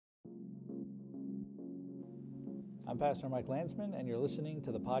I'm Pastor Mike Landsman, and you're listening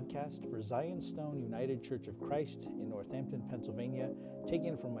to the podcast for Zion Stone United Church of Christ in Northampton, Pennsylvania,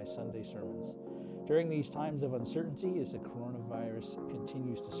 taken from my Sunday sermons. During these times of uncertainty, as the coronavirus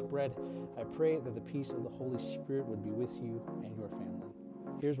continues to spread, I pray that the peace of the Holy Spirit would be with you and your family.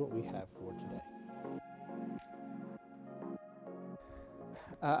 Here's what we have for today.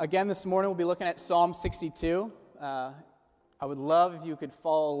 Again, this morning we'll be looking at Psalm 62. I would love if you could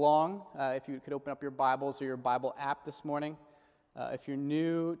follow along, if you could open up your Bibles or your Bible app this morning. If you're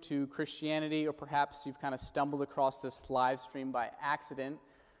new to Christianity, or perhaps you've kind of stumbled across this live stream by accident,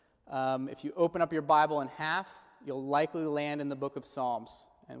 if you open up your Bible in half, you'll likely land in the book of Psalms,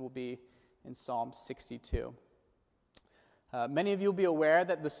 and we'll be in Psalm 62. Many of you will be aware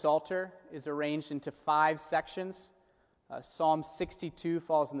that the Psalter is arranged into 5 sections. Psalm 62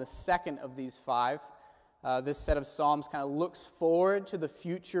 falls in the second of these 5. This set of Psalms kind of looks forward to the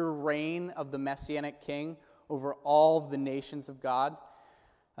future reign of the Messianic King over all of the nations of God.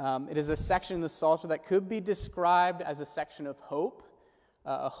 It is a section in the Psalter that could be described as a section of hope,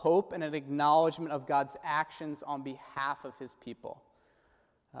 a hope and an acknowledgement of God's actions on behalf of his people.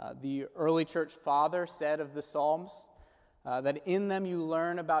 The early church father said of the Psalms that in them you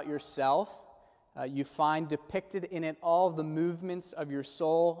learn about yourself. You find depicted in it all the movements of your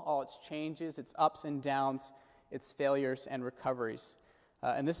soul, all its changes, its ups and downs, its failures and recoveries.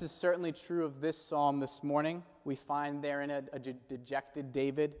 And this is certainly true of this psalm this morning. We find therein a dejected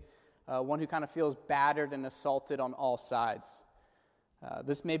David, one who kind of feels battered and assaulted on all sides.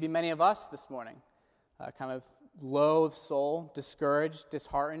 This may be many of us this morning, kind of low of soul, discouraged,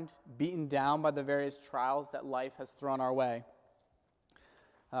 disheartened, beaten down by the various trials that life has thrown our way.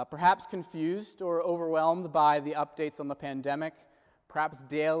 Perhaps confused or overwhelmed by the updates on the pandemic, perhaps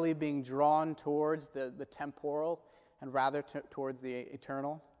daily being drawn towards the temporal and rather towards the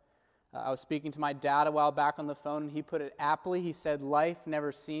eternal. I was speaking to my dad a while back on the phone, and he put it aptly. He said, life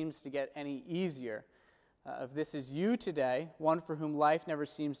never seems to get any easier. If this is you today, one for whom life never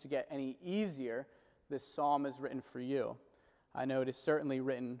seems to get any easier, this psalm is written for you. I know it is certainly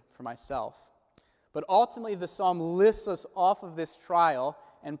written for myself. But ultimately, the psalm lifts us off of this trial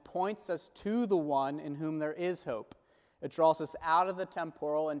and points us to the one in whom there is hope. It draws us out of the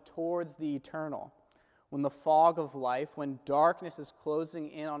temporal and towards the eternal. When the fog of life, when darkness is closing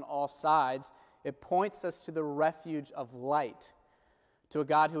in on all sides, it points us to the refuge of light, to a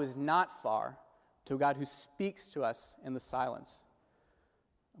God who is not far, to a God who speaks to us in the silence.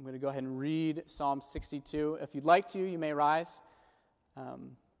 I'm going to go ahead and read Psalm 62. If you'd like to, you may rise.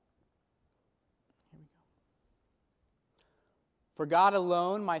 For God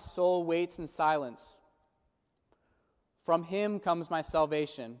alone my soul waits in silence. From him comes my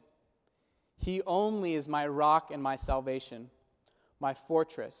salvation. He only is my rock and my salvation, my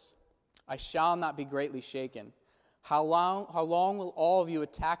fortress. I shall not be greatly shaken. How long will all of you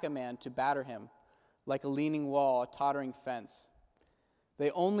attack a man to batter him, like a leaning wall, a tottering fence?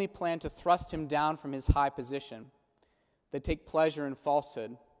 They only plan to thrust him down from his high position. They take pleasure in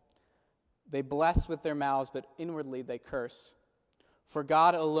falsehood. They bless with their mouths, but inwardly they curse. For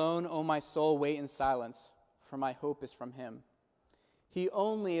God alone, O my soul, wait in silence, for my hope is from him. He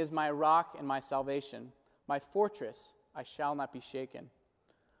only is my rock and my salvation, my fortress, I shall not be shaken.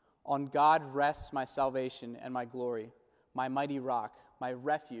 On God rests my salvation and my glory, my mighty rock, my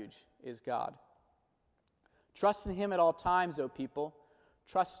refuge is God. Trust in him at all times, O people.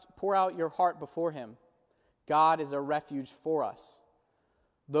 Pour out your heart before him. God is a refuge for us.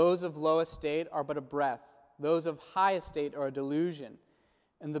 Those of low estate are but a breath. Those of high estate are a delusion.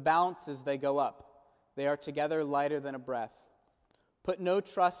 In the balances they go up. They are together lighter than a breath. Put no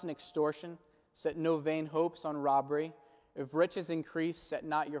trust in extortion. Set no vain hopes on robbery. If riches increase, set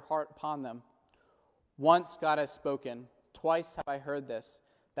not your heart upon them. Once God has spoken, twice have I heard this,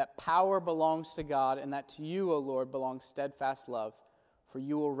 that power belongs to God, and that to you, O Lord, belongs steadfast love, for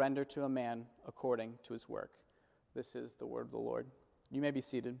you will render to a man according to his work. This is the word of the Lord. You may be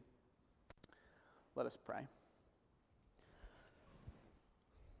seated. Let us pray.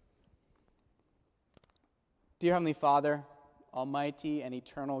 Dear Heavenly Father, Almighty and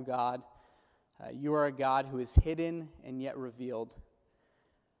eternal God, you are a God who is hidden and yet revealed,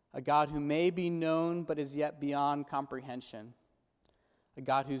 a God who may be known but is yet beyond comprehension, a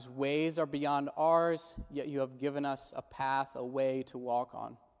God whose ways are beyond ours, yet you have given us a path, a way to walk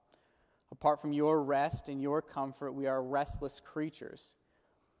on. Apart from your rest and your comfort, we are restless creatures.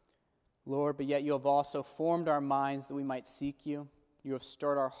 Lord, but yet you have also formed our minds that we might seek you. You have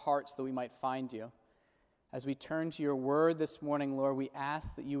stirred our hearts that we might find you. As we turn to your word this morning, Lord, we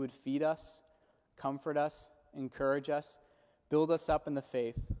ask that you would feed us, comfort us, encourage us, build us up in the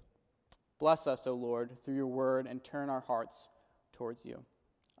faith. Bless us, O Lord, through your word, and turn our hearts towards you.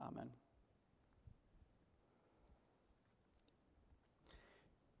 Amen.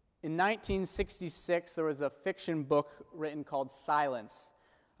 In 1966, there was a fiction book written called Silence.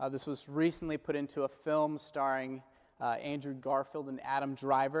 This was recently put into a film starring Andrew Garfield and Adam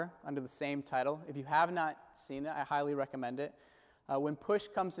Driver under the same title. If you have not seen it, I highly recommend it. When push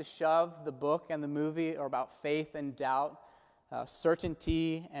comes to shove, the book and the movie are about faith and doubt,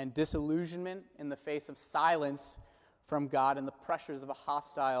 certainty and disillusionment in the face of silence from God and the pressures of a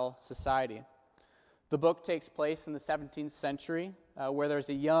hostile society. The book takes place in the 17th century, where there's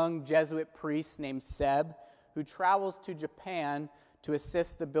a young Jesuit priest named Seb who travels to Japan to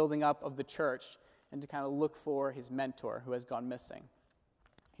assist the building up of the church and to kind of look for his mentor who has gone missing.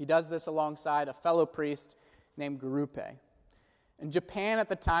 He does this alongside a fellow priest named Gurupe. In Japan at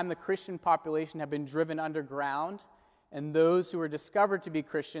the time, the Christian population had been driven underground, and those who were discovered to be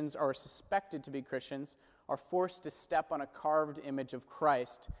Christians or suspected to be Christians are forced to step on a carved image of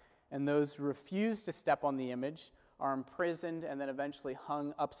Christ, and those who refuse to step on the image are imprisoned and then eventually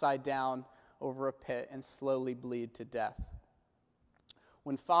hung upside down over a pit and slowly bleed to death.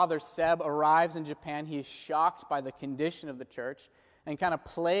 When Father Seb arrives in Japan, he is shocked by the condition of the church and kind of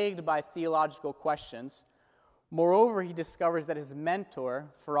plagued by theological questions. Moreover, he discovers that his mentor,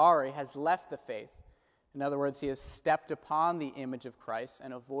 Ferrari, has left the faith. In other words, he has stepped upon the image of Christ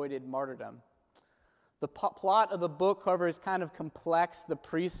and avoided martyrdom. The plot of the book, however, is kind of complex. The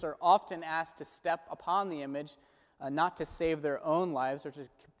priests are often asked to step upon the image, not to save their own lives or to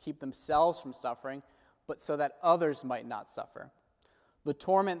keep themselves from suffering, but so that others might not suffer. The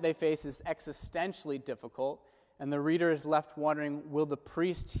torment they face is existentially difficult, and the reader is left wondering, will the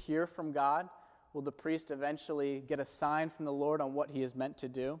priest hear from God? Will the priest eventually get a sign from the Lord on what he is meant to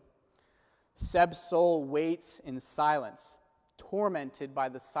do? Seb's soul waits in silence, tormented by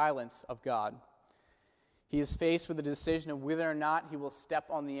the silence of God. He is faced with the decision of whether or not he will step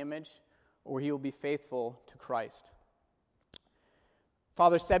on the image or he will be faithful to Christ.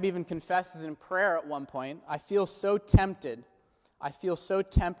 Father Seb even confesses in prayer at one point, I feel so tempted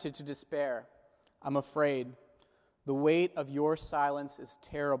to despair. I'm afraid. The weight of your silence is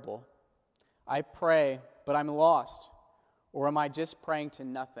terrible. I pray, but I'm lost. Or am I just praying to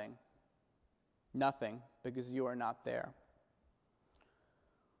nothing? Nothing, because you are not there.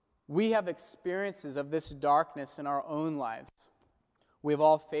 We have experiences of this darkness in our own lives. We have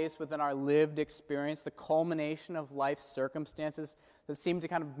all faced within our lived experience the culmination of life's circumstances that seem to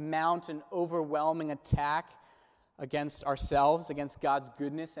kind of mount an overwhelming attack against ourselves, against God's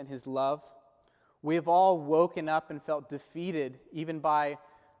goodness and his love. We have all woken up and felt defeated even by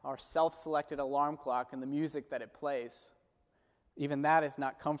our self-selected alarm clock and the music that it plays. Even that is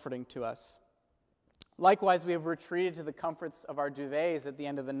not comforting to us. Likewise, we have retreated to the comforts of our duvets at the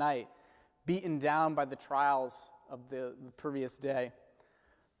end of the night, beaten down by the trials of the previous day.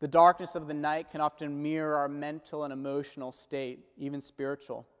 The darkness of the night can often mirror our mental and emotional state, even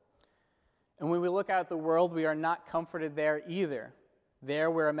spiritual. And when we look out at the world, we are not comforted there either.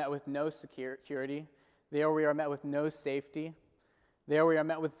 There we are met with no security. There we are met with no safety. There we are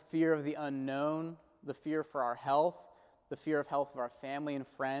met with fear of the unknown, the fear for our health, the fear of health of our family and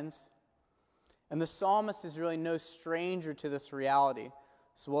friends. And the psalmist is really no stranger to this reality.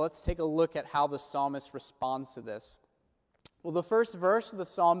 So let's take a look at how the psalmist responds to this. Well, the first verse of the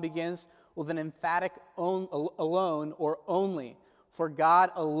psalm begins with an emphatic alone or only. For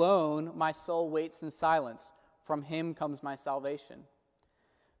God alone my soul waits in silence. From him comes my salvation.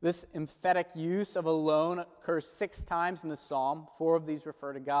 This emphatic use of alone occurs 6 times in the psalm. 4 of these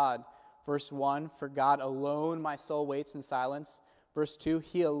refer to God. Verse 1, for God alone my soul waits in silence. Verse 2,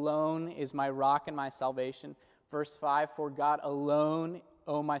 he alone is my rock and my salvation. Verse 5, for God alone,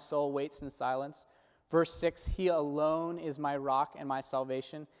 O my soul, waits in silence. Verse 6, he alone is my rock and my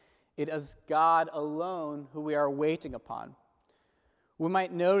salvation. It is God alone who we are waiting upon. We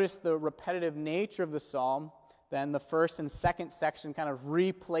might notice the repetitive nature of the psalm, then the first and second section kind of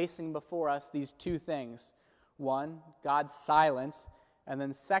replacing before us these 2 things. 1, God's silence, and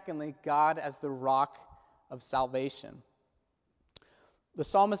then secondly, God as the rock of salvation. The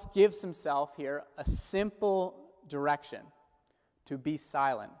psalmist gives himself here a simple direction, to be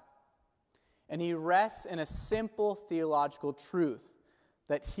silent. And he rests in a simple theological truth,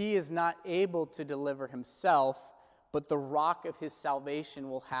 that he is not able to deliver himself, but the rock of his salvation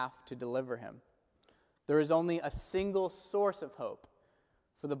will have to deliver him. There is only a single source of hope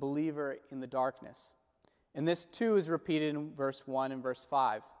for the believer in the darkness. And this too is repeated in verse 1 and verse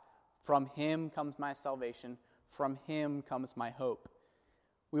 5. From him comes my salvation, from him comes my hope.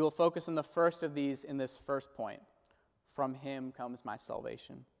 We will focus on the first of these in this first point. From him comes my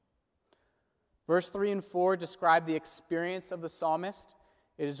salvation. Verse 3 and 4 describe the experience of the psalmist.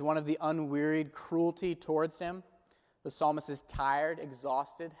 It is one of the unwearied cruelty towards him. The psalmist is tired,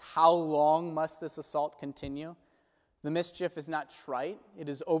 exhausted. How long must this assault continue? The mischief is not trite. It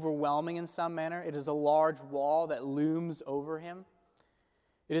is overwhelming in some manner. It is a large wall that looms over him.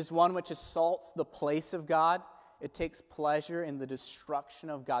 It is one which assaults the place of God. It takes pleasure in the destruction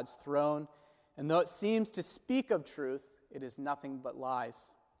of God's throne. And though it seems to speak of truth, it is nothing but lies.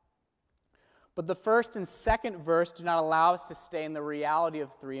 But the first and second verse do not allow us to stay in the reality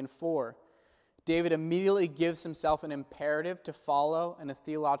of 3 and 4. David immediately gives himself an imperative to follow and a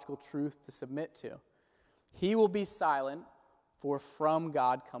theological truth to submit to. He will be silent, for from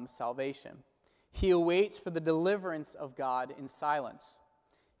God comes salvation. He awaits for the deliverance of God in silence.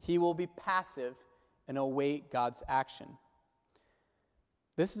 He will be passive and await God's action.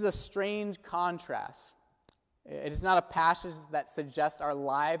 This is a strange contrast. It is not a passage that suggests our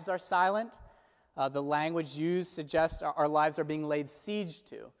lives are silent. The language used suggests our lives are being laid siege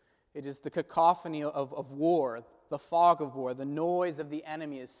to. It is the cacophony of war, the fog of war, the noise of the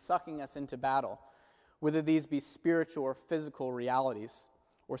enemy is sucking us into battle, whether these be spiritual or physical realities,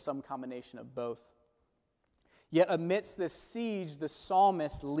 or some combination of both. Yet amidst this siege, the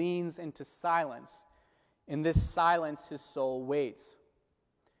psalmist leans into silence. In this silence, his soul waits.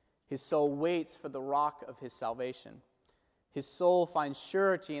 His soul waits for the rock of his salvation. His soul finds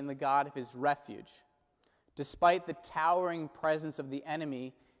surety in the God of his refuge. Despite the towering presence of the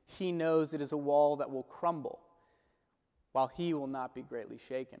enemy, he knows it is a wall that will crumble, while he will not be greatly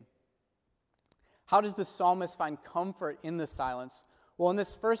shaken. How does the psalmist find comfort in the silence? Well, in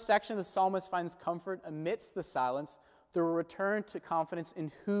this first section, the psalmist finds comfort amidst the silence through a return to confidence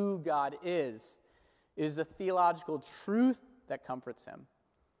in who God is. It is a theological truth that comforts him.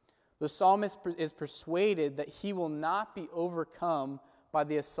 The psalmist is persuaded that he will not be overcome by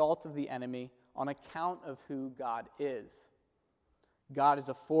the assault of the enemy on account of who God is. God is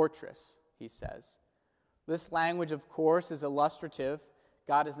a fortress, he says. This language, of course, is illustrative.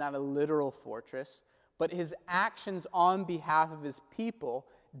 God is not a literal fortress, but his actions on behalf of his people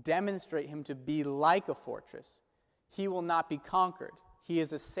demonstrate him to be like a fortress. He will not be conquered. He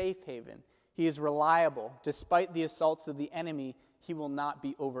is a safe haven. He is reliable. Despite the assaults of the enemy, he will not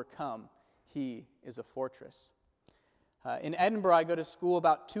be overcome. He is a fortress. In Edinburgh, I go to school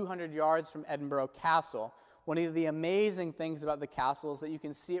about 200 yards from Edinburgh Castle. One of the amazing things about the castle is that you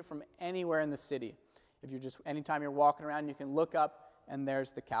can see it from anywhere in the city. Anytime you're walking around, you can look up, and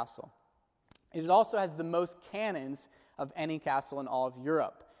there's the castle. It also has the most cannons of any castle in all of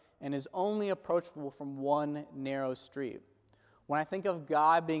Europe, and is only approachable from one narrow street. When I think of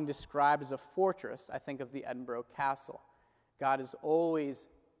God being described as a fortress, I think of the Edinburgh Castle. God is always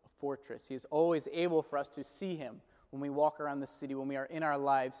a fortress. He is always able for us to see him. When we walk around the city, when we are in our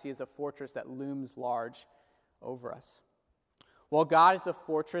lives, he is a fortress that looms large over us. While God is a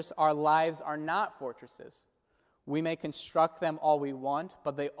fortress, our lives are not fortresses. We may construct them all we want,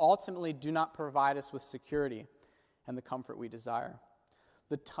 but they ultimately do not provide us with security and the comfort we desire.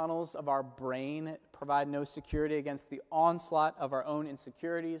 The tunnels of our brain provide no security against the onslaught of our own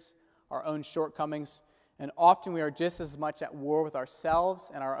insecurities, our own shortcomings, and often we are just as much at war with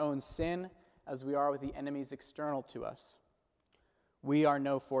ourselves and our own sin as we are with the enemies external to us. We are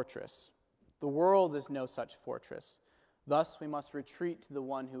no fortress. The world is no such fortress. Thus, we must retreat to the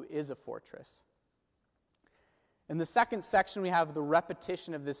one who is a fortress. In the second section, we have the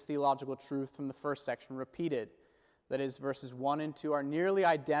repetition of this theological truth from the first section repeated. That is, verses 1 and 2 are nearly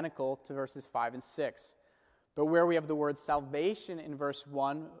identical to verses 5 and 6. But where we have the word salvation in verse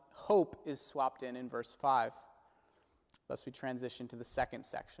 1, hope is swapped in verse 5. Thus, we transition to the second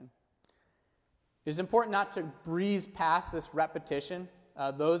section. It is important not to breeze past this repetition.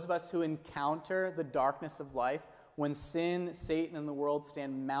 Those of us who encounter the darkness of life, when sin, Satan, and the world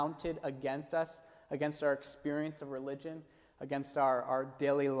stand mounted against us, against our experience of religion, against our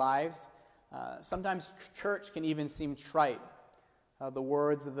daily lives, sometimes church can even seem trite. The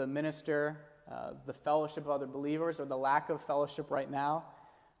words of the minister, the fellowship of other believers, or the lack of fellowship right now,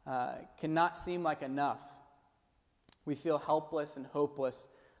 cannot seem like enough. We feel helpless and hopeless,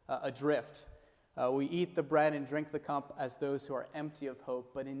 adrift. We eat the bread and drink the cup as those who are empty of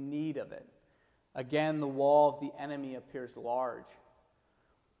hope, but in need of it. Again, the wall of the enemy appears large.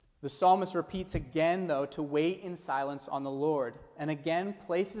 The psalmist repeats again, though, to wait in silence on the Lord, and again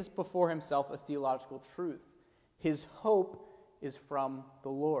places before himself a theological truth. His hope is from the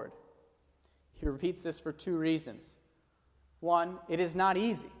Lord. He repeats this for two reasons. One, it is not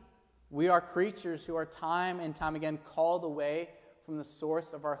easy. We are creatures who are time and time again called away from the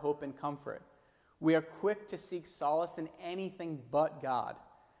source of our hope and comfort. We are quick to seek solace in anything but God.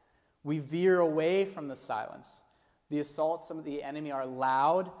 We veer away from the silence. The assaults of the enemy are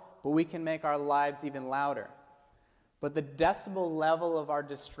loud, but we can make our lives even louder. But the decibel level of our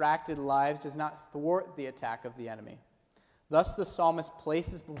distracted lives does not thwart the attack of the enemy. Thus the psalmist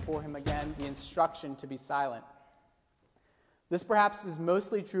places before him again the instruction to be silent. This perhaps is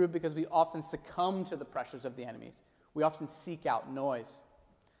mostly true because we often succumb to the pressures of the enemies. We often seek out noise.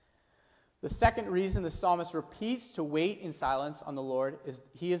 The second reason the psalmist repeats to wait in silence on the Lord is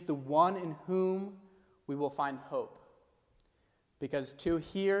he is the one in whom we will find hope. Because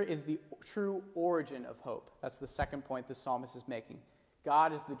here is the true origin of hope. That's the second point the psalmist is making.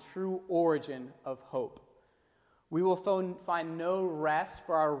 God is the true origin of hope. We will find no rest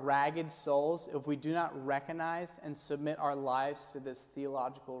for our ragged souls if we do not recognize and submit our lives to this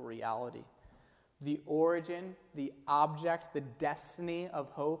theological reality. The origin, the object, the destiny of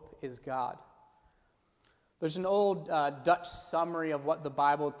hope is God. There's an old Dutch summary of what the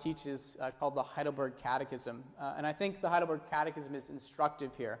Bible teaches called the Heidelberg Catechism. And I think the Heidelberg Catechism is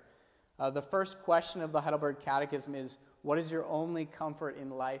instructive here. The first question of the Heidelberg Catechism is, what is your only comfort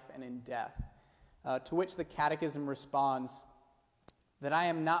in life and in death? To which the Catechism responds, that I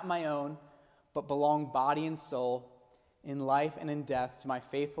am not my own, but belong body and soul, in life and in death, to my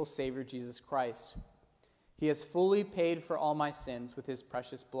faithful Savior Jesus Christ. He has fully paid for all my sins with his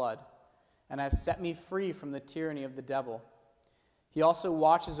precious blood, and has set me free from the tyranny of the devil. He also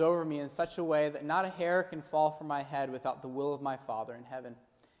watches over me in such a way that not a hair can fall from my head without the will of my Father in heaven.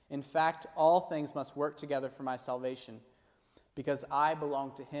 In fact, all things must work together for my salvation, because I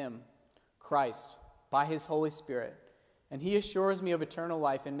belong to him, Christ, by his Holy Spirit, and he assures me of eternal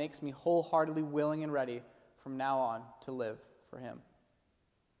life and makes me wholeheartedly willing and ready from now on to live for him.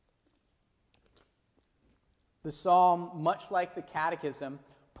 The psalm, much like the Catechism,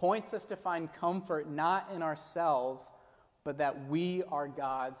 points us to find comfort not in ourselves, but that we are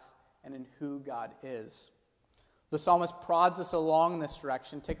God's and in who God is. The psalmist prods us along in this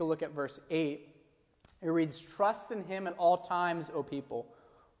direction. Take a look at verse 8. It reads, "Trust in him at all times, O people.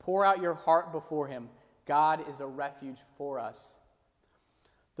 Pour out your heart before him. God is a refuge for us."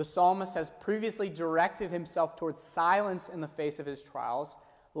 The psalmist has previously directed himself towards silence in the face of his trials,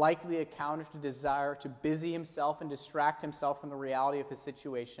 likely a counter to desire to busy himself and distract himself from the reality of his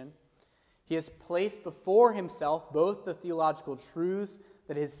situation. He has placed before himself both the theological truths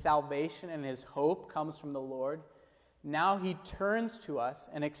that his salvation and his hope comes from the Lord. Now he turns to us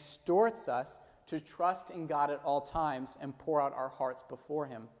and exhorts us to trust in God at all times and pour out our hearts before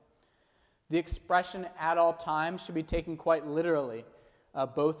him. The expression "at all times" should be taken quite literally,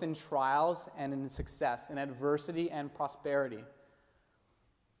 both in trials and in success, in adversity and prosperity.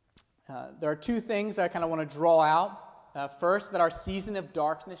 There are two things I kind of want to draw out. First, that our season of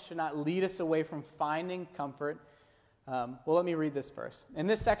darkness should not lead us away from finding comfort. Let me read this first. In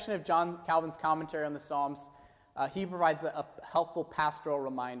this section of John Calvin's commentary on the Psalms, he provides a helpful pastoral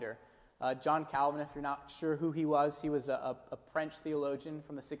reminder. John Calvin, if you're not sure who he was a French theologian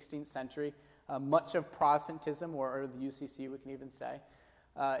from the 16th century. Much of Protestantism, or the UCC we can even say,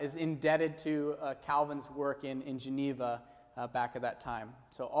 is indebted to Calvin's work in Geneva back at that time.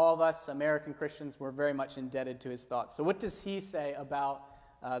 So all of us American Christians were very much indebted to his thoughts. So what does he say about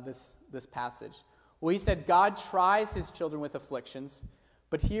this passage? Well, he said, God tries his children with afflictions,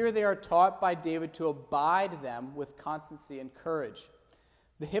 but here they are taught by David to abide them with constancy and courage.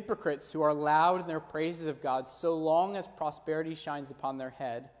 The hypocrites who are loud in their praises of God so long as prosperity shines upon their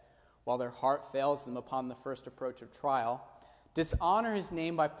head, while their heart fails them upon the first approach of trial, dishonor his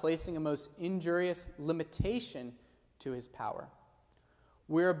name by placing a most injurious limitation to his power.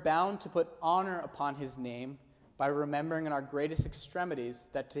 We are bound to put honor upon his name by remembering in our greatest extremities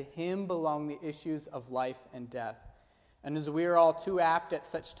that to him belong the issues of life and death. And as we are all too apt at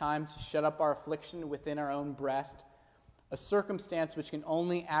such times to shut up our affliction within our own breast, a circumstance which can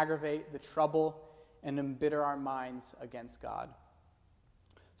only aggravate the trouble and embitter our minds against God.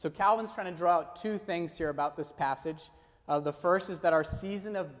 So Calvin's trying to draw out two things here about this passage. The first is that our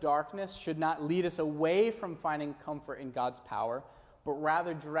season of darkness should not lead us away from finding comfort in God's power, but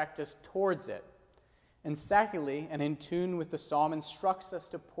rather direct us towards it. And secondly, and in tune with the psalm, instructs us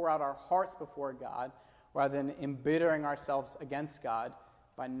to pour out our hearts before God rather than embittering ourselves against God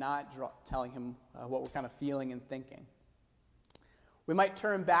by not telling him what we're kind of feeling and thinking. We might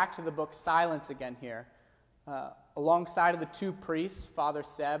turn back to the book Silence again here. Alongside of the two priests, Father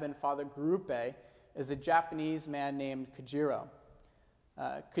Seb and Father Gurupe, is a Japanese man named Kajiro.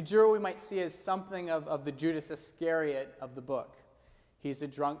 Kajiro we might see as something of the Judas Iscariot of the book. He's a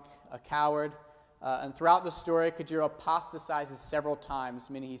drunk, a coward, and throughout the story, Kajiro apostatizes several times,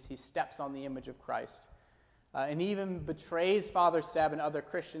 meaning he steps on the image of Christ. and even betrays Father Seb and other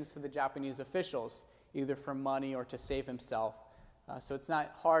Christians to the Japanese officials, either for money or to save himself. So it's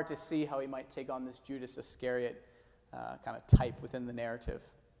not hard to see how he might take on this Judas Iscariot kind of type within the narrative.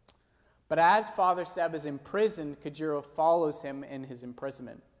 But as Father Seb is imprisoned, Kajiro follows him in his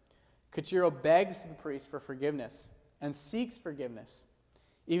imprisonment. Kajiro begs the priest for forgiveness and seeks forgiveness,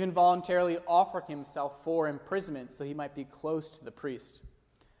 even voluntarily offering himself for imprisonment so he might be close to the priest.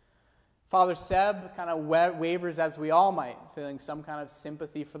 Father Seb kind of wavers, as we all might, feeling some kind of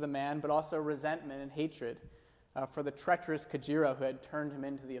sympathy for the man, but also resentment and hatred for the treacherous Kajiro who had turned him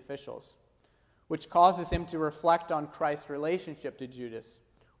into the officials, which causes him to reflect on Christ's relationship to Judas,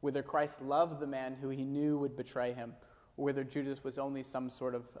 whether Christ loved the man who he knew would betray him, or whether Judas was only some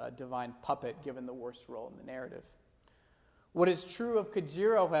sort of divine puppet given the worst role in the narrative. What is true of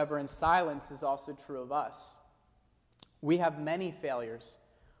Kajiro, however, in silence is also true of us. We have many failures.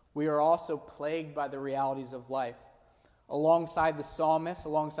 We are also plagued by the realities of life. Alongside the psalmist,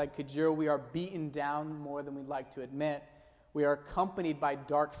 alongside Kajiro, we are beaten down more than we'd like to admit. We are accompanied by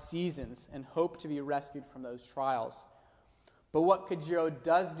dark seasons and hope to be rescued from those trials. But what Kajiro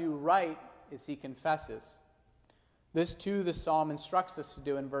does do right is he confesses. This too the psalm instructs us to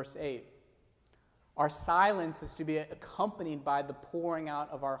do in verse 8. Our silence is to be accompanied by the pouring out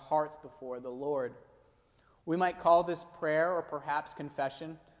of our hearts before the Lord. We might call this prayer or perhaps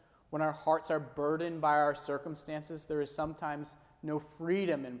confession. When our hearts are burdened by our circumstances, there is sometimes no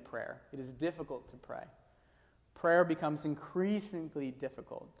freedom in prayer. It is difficult to pray. Prayer becomes increasingly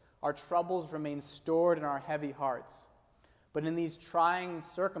difficult. Our troubles remain stored in our heavy hearts. But in these trying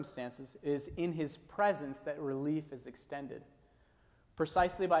circumstances, it is in his presence that relief is extended.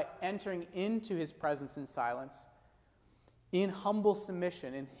 Precisely by entering into his presence in silence, in humble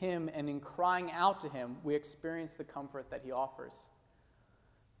submission in him and in crying out to him, we experience the comfort that he offers.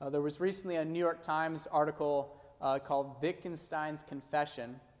 There was recently a New York Times article called Wittgenstein's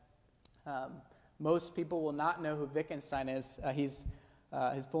Confession. Most people will not know who Wittgenstein is. His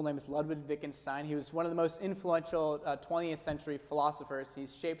full name is Ludwig Wittgenstein. He was one of the most influential 20th century philosophers.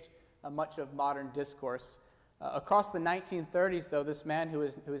 He's shaped much of modern discourse. Across the 1930s, though, this man who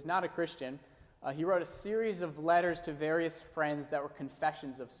is not a Christian, he wrote a series of letters to various friends that were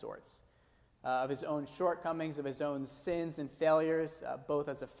confessions of sorts, of his own shortcomings, of his own sins and failures, both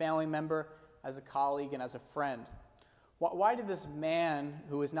as a family member, as a colleague, and as a friend. Why did this man,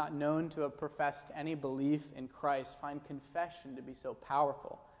 who was not known to have professed any belief in Christ, find confession to be so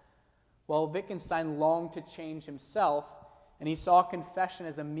powerful? Well, Wittgenstein longed to change himself, and he saw confession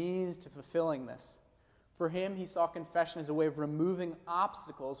as a means to fulfilling this. For him, he saw confession as a way of removing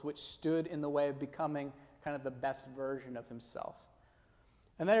obstacles which stood in the way of becoming kind of the best version of himself.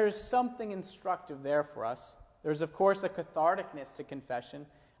 And there is something instructive there for us. There's, of course, a catharticness to confession,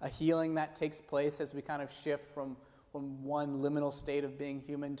 a healing that takes place as we kind of shift from one liminal state of being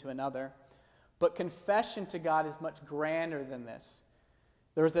human to another. But confession to God is much grander than this.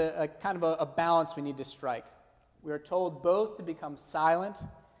 There's a kind of a balance we need to strike. We are told both to become silent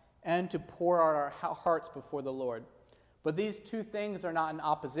and to pour out our hearts before the Lord. But these two things are not in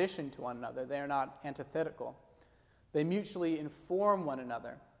opposition to one another. They are not antithetical. They mutually inform one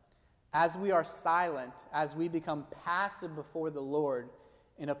another. As we are silent, as we become passive before the Lord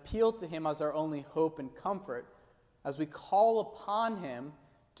and appeal to him as our only hope and comfort, as we call upon him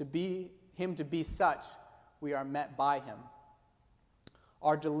to be such, we are met by him.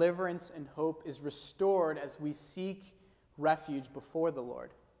 Our deliverance and hope is restored as we seek refuge before the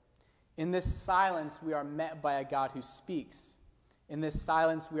Lord. In this silence, we are met by a God who speaks. In this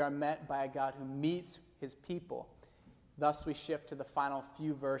silence, we are met by a God who meets his people. Thus, we shift to the final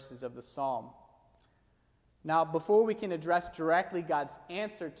few verses of the psalm. Now, before we can address directly God's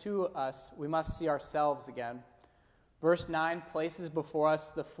answer to us, we must see ourselves again. Verse 9 places before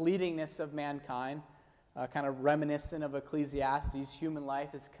us the fleetingness of mankind, kind of reminiscent of Ecclesiastes. Human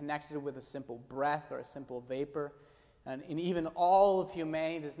life is connected with a simple breath or a simple vapor, and even all of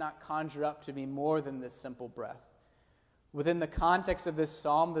humanity does not conjure up to be more than this simple breath. Within the context of this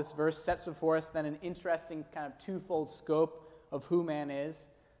psalm, this verse sets before us then an interesting kind of twofold scope of who man is.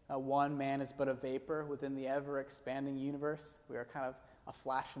 One, man is but a vapor within the ever-expanding universe. We are kind of a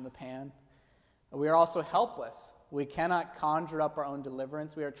flash in the pan. We are also helpless. We cannot conjure up our own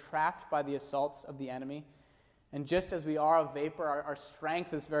deliverance. We are trapped by the assaults of the enemy. And just as we are a vapor, our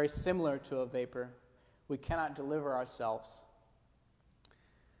strength is very similar to a vapor. We cannot deliver ourselves.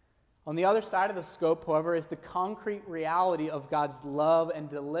 On the other side of the scope, however, is the concrete reality of God's love and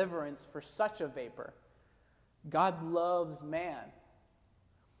deliverance for such a vapor. God loves man.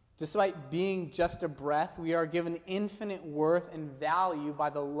 Despite being just a breath, we are given infinite worth and value by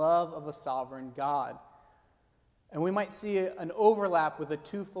the love of a sovereign God. And we might see an overlap with a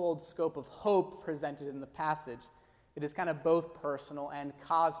twofold scope of hope presented in the passage. It is kind of both personal and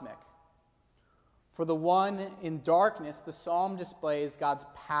cosmic. For the one in darkness, the psalm displays God's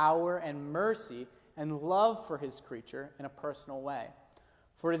power and mercy and love for his creature in a personal way.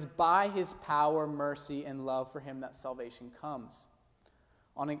 For it is by his power, mercy, and love for him that salvation comes.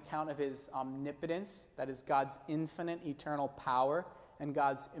 On account of his omnipotence, that is God's infinite eternal power, and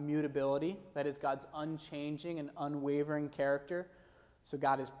God's immutability, that is God's unchanging and unwavering character. So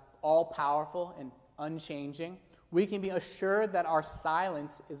God is all-powerful and unchanging. We can be assured that our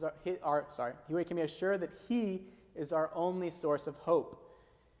silence is we can be assured that he is our only source of hope.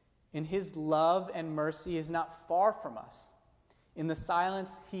 In his love and mercy is not far from us. In the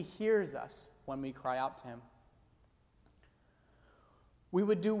silence, he hears us when we cry out to him. We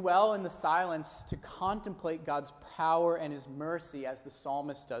would do well in the silence to contemplate God's power and his mercy as the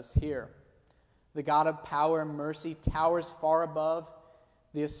psalmist does here. The God of power and mercy towers far above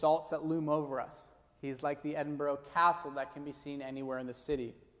the assaults that loom over us. He is like the Edinburgh castle that can be seen anywhere in the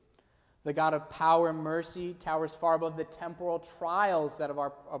city. The God of power and mercy towers far above the temporal trials that of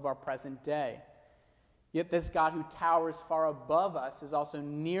our present day. Yet this God who towers far above us is also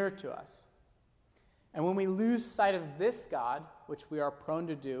near to us. And when we lose sight of this God, which we are prone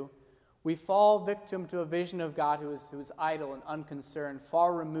to do, we fall victim to a vision of God who is idle and unconcerned,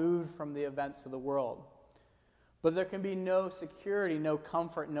 far removed from the events of the world. But there can be no security, no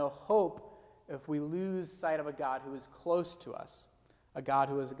comfort, no hope if we lose sight of a God who is close to us, a God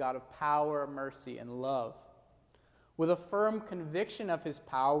who is a God of power, mercy, and love. With a firm conviction of his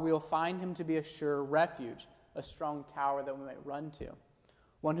power, we will find him to be a sure refuge, a strong tower that we might run to,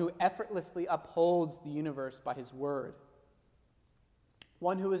 one who effortlessly upholds the universe by his word,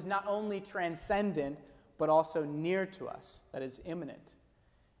 one who is not only transcendent, but also near to us, that is immanent.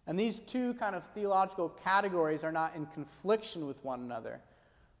 And these two kind of theological categories are not in confliction with one another.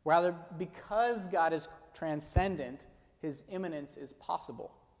 Rather, because God is transcendent, his immanence is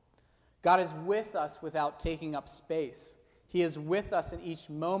possible. God is with us without taking up space. He is with us in each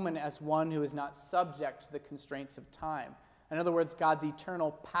moment as one who is not subject to the constraints of time. In other words, God's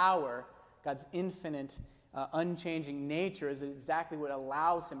eternal power, God's infinite, unchanging nature is exactly what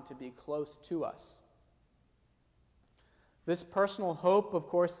allows him to be close to us. This personal hope, of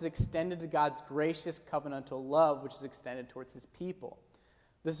course, is extended to God's gracious covenantal love, which is extended towards his people.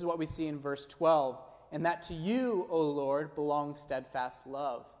 This is what we see in verse 12. And that to you, O Lord, belongs steadfast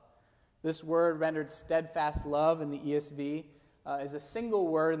love. This word rendered steadfast love in the ESV is a single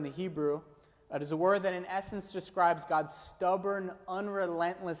word in the Hebrew. It is a word that in essence describes God's stubborn,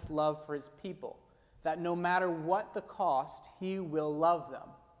 unrelentless love for his people, that no matter what the cost, he will love them.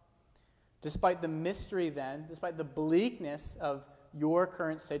 Despite the mystery then, despite the bleakness of your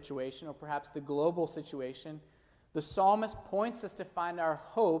current situation, or perhaps the global situation, the psalmist points us to find our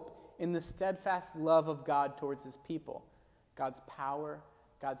hope in the steadfast love of God towards his people, God's power,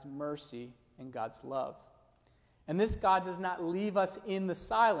 God's mercy, and God's love. And this God does not leave us in the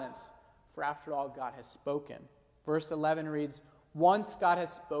silence, for after all, God has spoken. Verse 11 reads, "Once God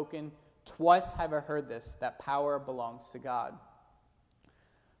has spoken, twice have I heard this, that power belongs to God."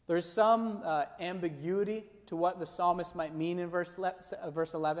 There is some ambiguity to what the psalmist might mean in verse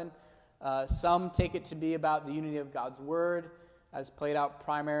 11. Some take it to be about the unity of God's word, as played out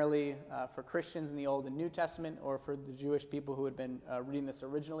primarily for Christians in the Old and New Testament, or for the Jewish people who had been reading this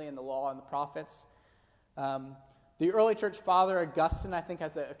originally in the Law and the Prophets. The early church father, Augustine, I think,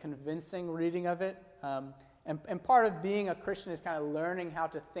 has a convincing reading of it. And part of being a Christian is kind of learning how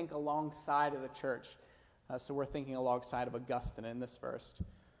to think alongside of the church. So we're thinking alongside of Augustine in this verse.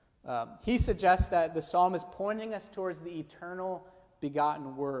 He suggests that the psalm is pointing us towards the eternal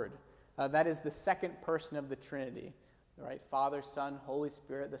begotten word. That is the second person of the Trinity. Right? Father, Son, Holy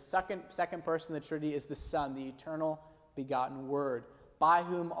Spirit. The second person of the Trinity is the Son, the eternal begotten word, by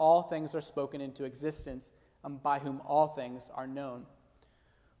whom all things are spoken into existence, and by whom all things are known.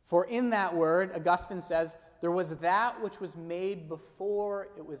 For in that word, Augustine says, there was that which was made before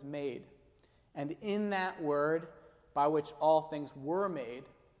it was made. And in that word, by which all things were made,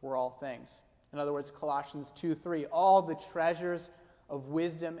 were all things. In other words, Colossians 2:3, all the treasures of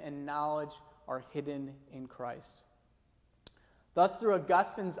wisdom and knowledge are hidden in Christ. Thus, through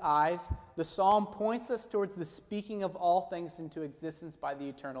Augustine's eyes, the psalm points us towards the speaking of all things into existence by the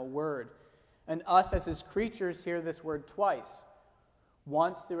eternal word. And us as his creatures hear this word twice.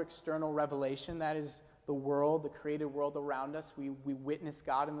 Once through external revelation, that is the world, the created world around us. We witness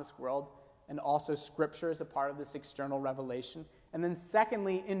God in this world, and also Scripture is a part of this external revelation. And then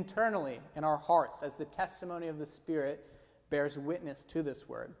secondly, internally in our hearts, as the testimony of the Spirit bears witness to this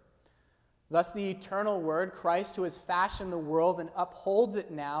word. Thus the eternal Word, Christ, who has fashioned the world and upholds it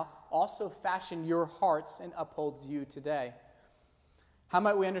now, also fashioned your hearts and upholds you today. How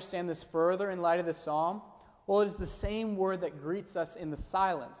might we understand this further in light of the psalm? Well, it is the same word that greets us in the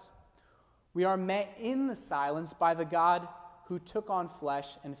silence. We are met in the silence by the God who took on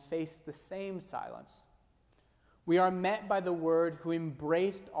flesh and faced the same silence. We are met by the Word who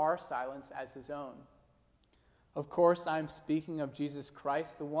embraced our silence as his own. Of course, I am speaking of Jesus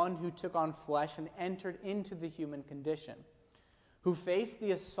Christ, the one who took on flesh and entered into the human condition, who faced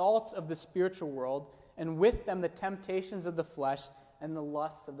the assaults of the spiritual world, and with them the temptations of the flesh and the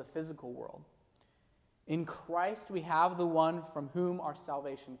lusts of the physical world. In Christ we have the one from whom our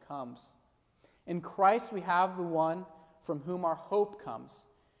salvation comes. In Christ we have the one from whom our hope comes.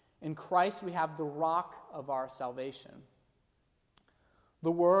 In Christ we have the rock of our salvation.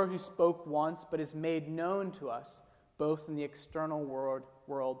 The Word who spoke once but is made known to us, both in the external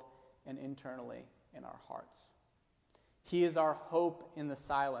world and internally in our hearts. He is our hope in the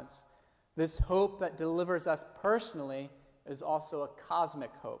silence. This hope that delivers us personally is also a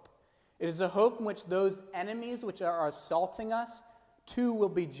cosmic hope. It is a hope in which those enemies which are assaulting us, too, will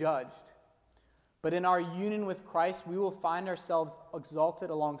be judged. But in our union with Christ, we will find ourselves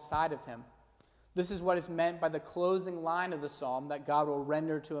exalted alongside of him. This is what is meant by the closing line of the psalm, that God will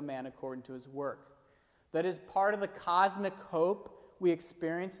render to a man according to his work. That is part of the cosmic hope we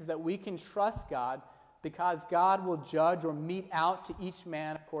experience, is that we can trust God because God will judge or mete out to each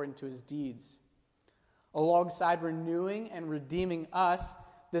man according to his deeds. Alongside renewing and redeeming us,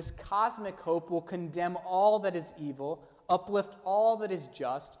 this cosmic hope will condemn all that is evil, uplift all that is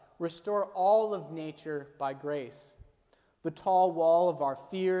just, restore all of nature by grace. The tall wall of our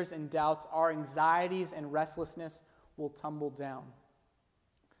fears and doubts, our anxieties and restlessness will tumble down.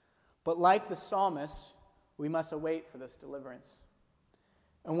 But like the psalmist, we must await for this deliverance.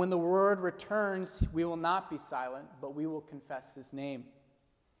 And when the Word returns, we will not be silent, but we will confess his name.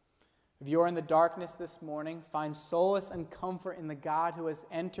 If you are in the darkness this morning, find solace and comfort in the God who has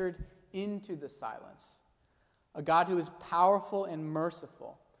entered into the silence, a God who is powerful and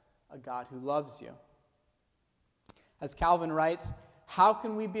merciful, a God who loves you. As Calvin writes, how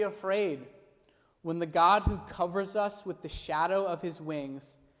can we be afraid when the God who covers us with the shadow of his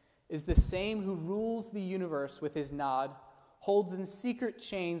wings is the same who rules the universe with his nod, holds in secret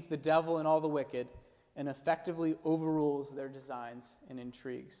chains the devil and all the wicked, and effectively overrules their designs and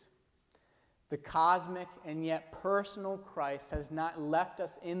intrigues? The cosmic and yet personal Christ has not left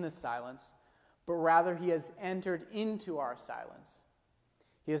us in the silence, but rather he has entered into our silence.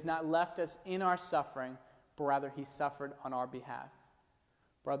 He has not left us in our suffering, but rather he suffered on our behalf.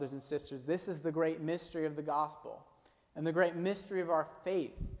 Brothers and sisters, this is the great mystery of the gospel and the great mystery of our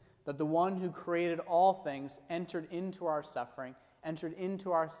faith, that the one who created all things entered into our suffering, entered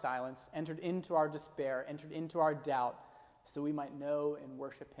into our silence, entered into our despair, entered into our doubt, so we might know and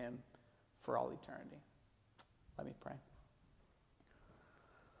worship him for all eternity. Let me pray.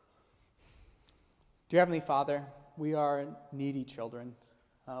 Dear Heavenly Father, we are needy children.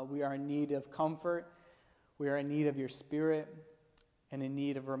 We are in need of comfort. We are in need of your Spirit and in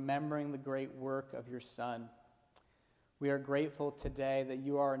need of remembering the great work of your Son. We are grateful today that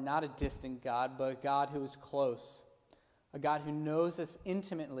you are not a distant God, but a God who is close, a God who knows us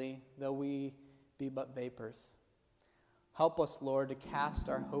intimately, though we be but vapors. Help us, Lord, to cast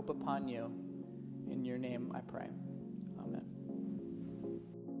our hope upon you. In your name I pray. Amen.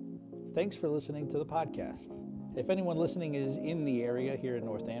 Thanks for listening to the podcast. If anyone listening is in the area here in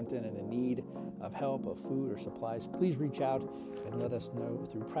Northampton and in need of help, of food or supplies, please reach out and let us know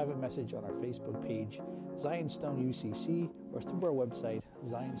through private message on our Facebook page, Zionstone UCC, or through our website,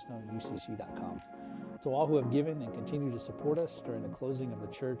 zionstoneucc.com. To all who have given and continue to support us during the closing of the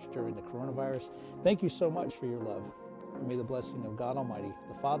church during the coronavirus, thank you so much for your love. And may the blessing of God Almighty,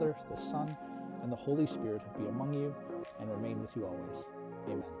 the Father, the Son, and the Holy Spirit be among you and remain with you always.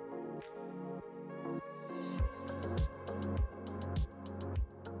 Amen.